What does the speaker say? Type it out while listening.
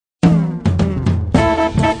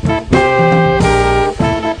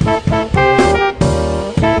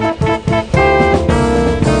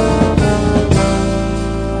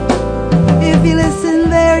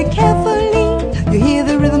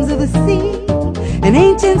An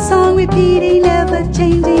ancient song repeating, never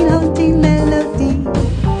changing, haunting melody.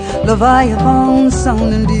 Leviathan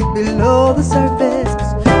sounding deep below the surface,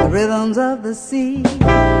 the rhythms of the sea.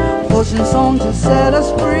 Ocean song to set us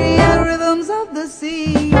free, the rhythms of the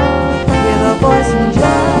sea. With a voice and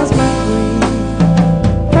just be free.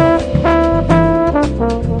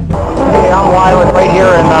 Hey, I'm Wyland right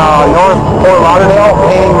here in North Fort Lauderdale,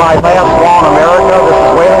 painting my last wall in America. This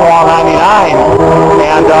is Whaling Wall 99,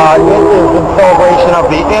 and it is in celebration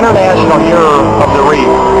of the International Year of the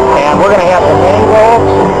Reef. And we're going to have the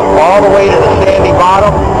mangroves all the way to the sandy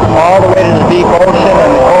bottom, all the way to the deep ocean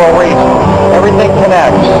and the coral reefs. Everything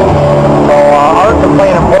connects. So art can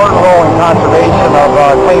play an important role in conservation of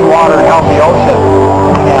clean water and healthy ocean.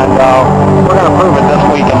 And we're going to prove it this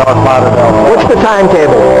week in North Lauderdale. What's the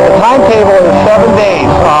timetable? The timetable is 7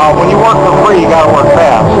 days. When you work for free, you got to work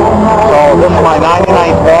fast. So this is my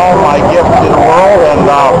 99th wall, my gift to the world, and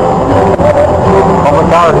public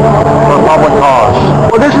art for public cause.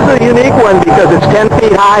 Well, this is a unique one because it's 10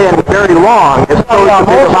 feet high and very long. Most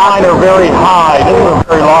of mine are very high. This is a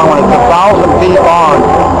very long one. It's 1,000 feet long.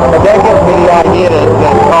 But that gives me the idea to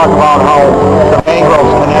talk about how the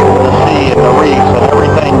mangroves connect to the sea and the reefs, and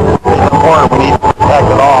everything is important. We need to protect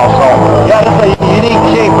it all. So, yeah, it's a unique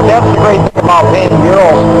shape, but that's the great thing about painting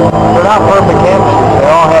murals. They're not perfect canvases. They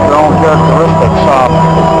all have their own characteristics.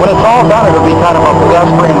 When it's all done, it'll be kind of a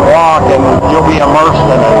pedestrian walk, and you'll be immersed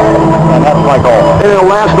in it, and that's my goal. And it'll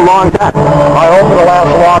last a long time. I hope it'll last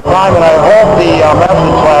a long time, and I hope the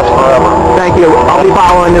message lasts forever. Thank you. I'll be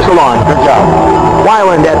following this along. Good job.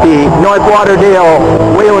 Wyland at the North Lauderdale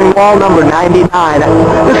Whaling Wall number 99.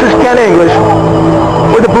 This is Ken English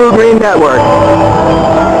with the Blue Green Network.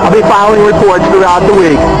 I'll be filing reports throughout the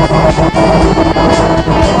week.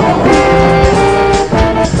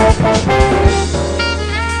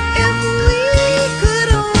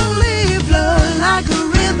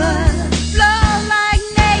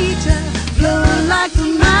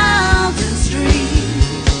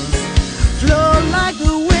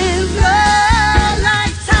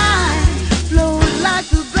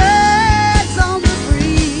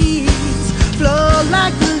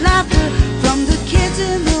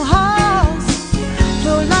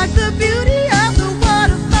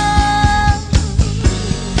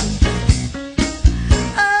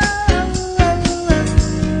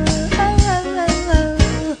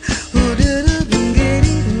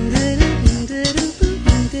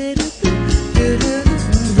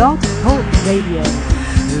 Radio.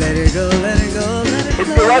 Let it go, let it go, let it go. It's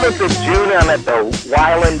the 11th of June. I'm at the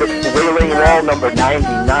Wyland Whaling Wall number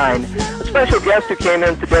 99. A special guest who came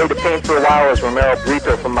in today to paint for a while is Romero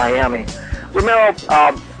Brito from Miami. Romero,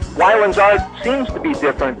 Wyland's art seems to be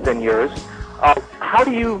different than yours. How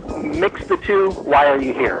do you mix the two? Why are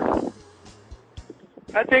you here?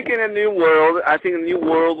 I think in a new world, a new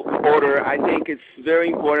world order, I think it's very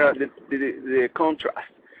important the contrast.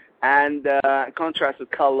 And contrast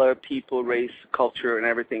with color, people, race, culture, and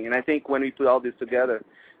everything. And I think when we put all this together,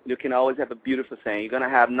 you can always have a beautiful thing. You're going to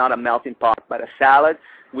have not a melting pot, but a salad,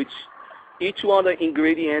 which each one of the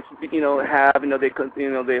ingredients, have,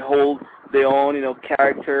 they hold their own,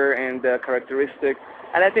 character and characteristics.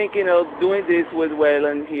 And I think, doing this with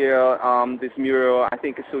Whaling here, this mural, I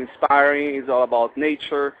think is so inspiring. It's all about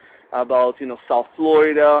nature, about, South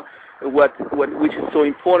Florida, which is so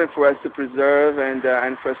important for us to preserve and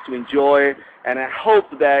for us to enjoy. And I hope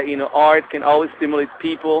that art can always stimulate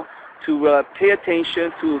people to pay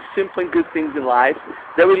attention to simple and good things in life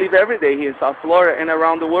that we live every day here in South Florida and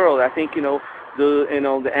around the world. I think the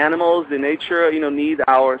animals, the nature need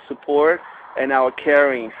our support and our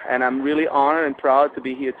caring. And I'm really honored and proud to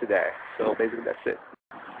be here today. So basically that's it.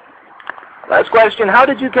 Last question, how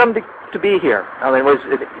did you come to be here? I mean,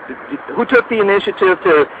 who took the initiative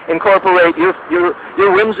to incorporate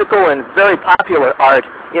your whimsical and very popular art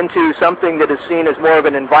into something that is seen as more of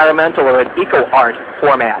an environmental or an eco-art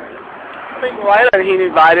format? I think Wyland, he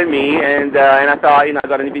invited me, and I thought, I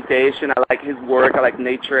got an invitation. I like his work. I like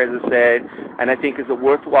nature, as I said, and I think it's a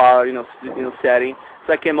worthwhile, setting.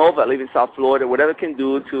 So I came over. I live in South Florida. Whatever I can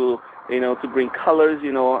do to bring colors,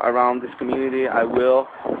 around this community, I will.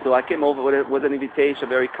 So I came over with an invitation, a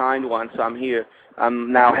very kind one, so I'm here.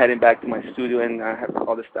 I'm now heading back to my studio, and I have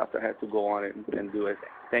all the stuff that I have to go on and do it.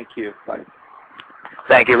 Thank you. Bye.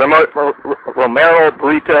 Thank you. Romero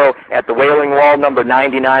Brito at the Whaling Wall number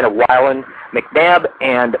 99 of Wyland, McNabb,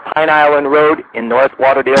 and Pine Island Road in North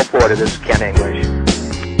Lauderdale, Florida. This is Ken English.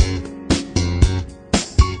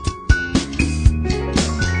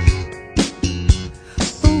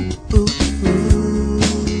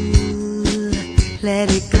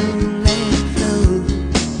 Let it go, let it flow.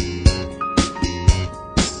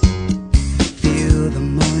 Feel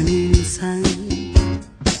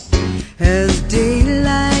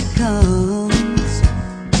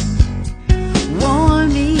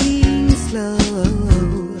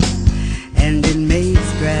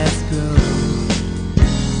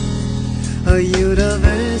a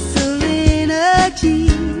universal energy,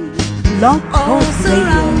 Blog all Talk Radio.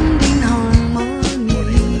 surrounding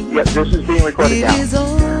harmony. Yep, this is being recorded It now. is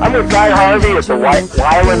all I'm with Guy Harvey at the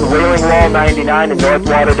WyLAND Whaling Wall 99 in North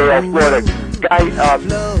Lauderdale, Florida. Guy,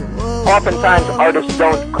 oftentimes artists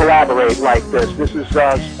don't collaborate like this. This is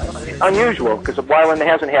unusual because WyLAND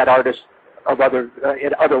hasn't had artists of other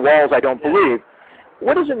walls, I don't believe.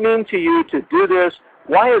 What does it mean to you to do this?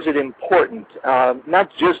 Why is it important? Not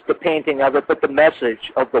just the painting of it, but the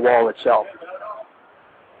message of the wall itself.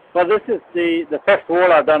 Well, this is the fifth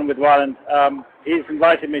wall I've done with WyLAND. He's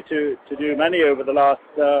invited me to do many over the last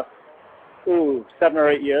 7 or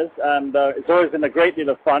 8 years, and it's always been a great deal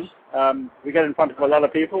of fun. We get in front of a lot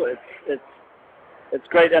of people. It's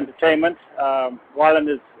great entertainment. WyLAND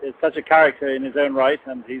is such a character in his own right,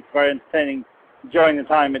 and he's very entertaining during the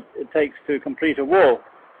time it takes to complete a wall.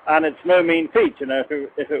 And it's no mean feat, you know.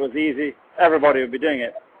 If it was easy, everybody would be doing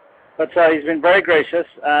it. But he's been very gracious,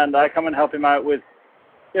 and I come and help him out with,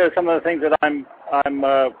 you know, some of the things that I'm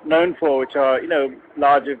known for, which are, you know,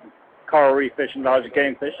 larger coral reef fish and larger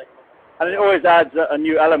game fish. And it always adds a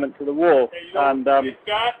new element to the wall. And the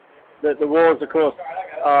walls, of course,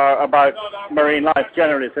 are about marine life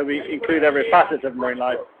generally, so we include every facet of marine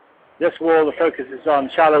life. This wall, the focus is on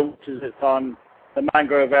shallow waters, it's on the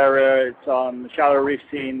mangrove area, it's on shallow reef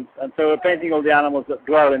scenes, and so we're painting all the animals that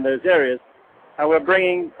dwell in those areas, and we're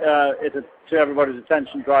bringing it to everybody's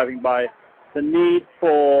attention, driving by the need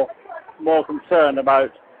for more concern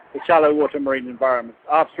about the shallow water marine environment.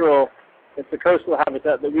 After all, it's the coastal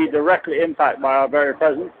habitat that we directly impact by our very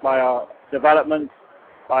presence, by our development,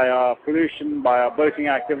 by our pollution, by our boating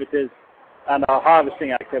activities, and our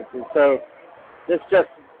harvesting activities. So this just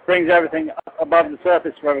brings everything above the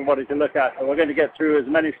surface for everybody to look at, and we're going to get through as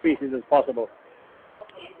many species as possible.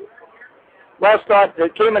 Well, Scott, the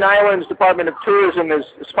Cayman Islands Department of Tourism is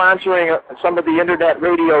sponsoring some of the internet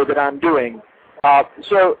radio that I'm doing.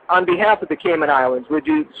 So on behalf of the Cayman Islands, would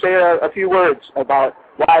you say a few words about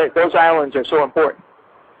why those islands are so important?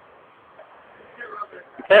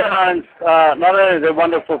 The Cayman Islands, not only is it a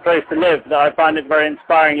wonderful place to live, but I find it very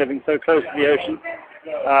inspiring living so close to the ocean.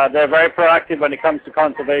 They're very proactive when it comes to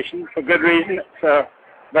conservation, for good reason. It's a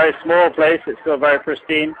very small place, it's still very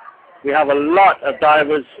pristine. We have a lot of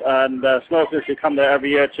divers and snorkelers who come there every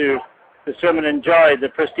year to swim and enjoy the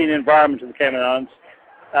pristine environment of the Cayman Islands.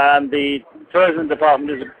 And the tourism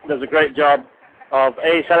department does a great job of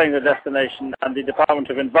selling the destination, and the Department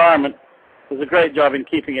of Environment does a great job in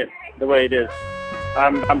keeping it the way it is.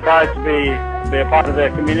 I'm proud to be a part of their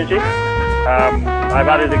community. I've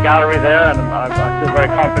added a gallery there, and I feel very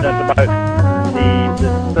confident about the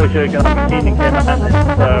socio-economic scene in Cayman Islands.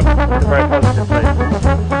 It's a very positive place.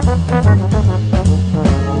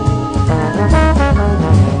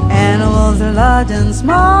 Animals are large and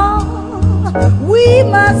small, we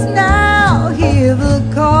must now hear the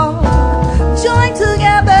call. Join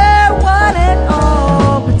together, one and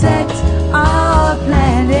all, protect our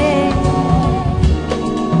planet.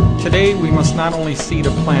 Today we must not only see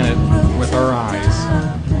the planet with our eyes,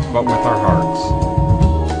 but with our hearts.